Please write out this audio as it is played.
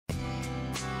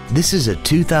This is a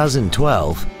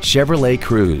 2012 Chevrolet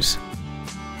Cruze.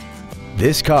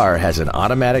 This car has an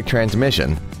automatic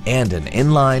transmission and an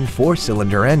inline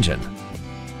 4-cylinder engine.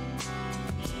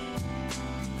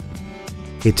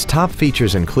 Its top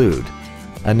features include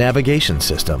a navigation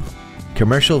system,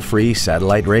 commercial-free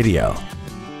satellite radio,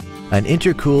 an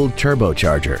intercooled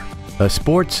turbocharger, a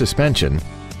sports suspension,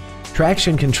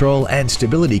 traction control and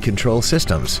stability control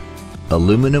systems,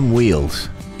 aluminum wheels,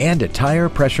 and a tire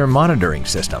pressure monitoring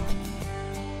system.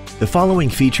 The following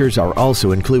features are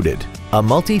also included: a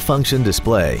multi-function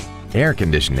display, air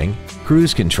conditioning,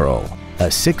 cruise control, a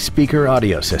 6-speaker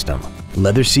audio system,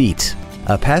 leather seats,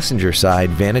 a passenger side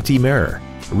vanity mirror,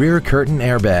 rear curtain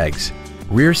airbags,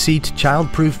 rear seat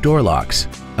child-proof door locks,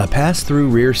 a pass-through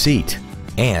rear seat,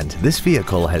 and this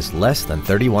vehicle has less than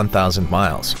 31,000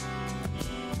 miles.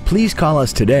 Please call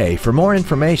us today for more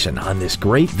information on this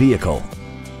great vehicle.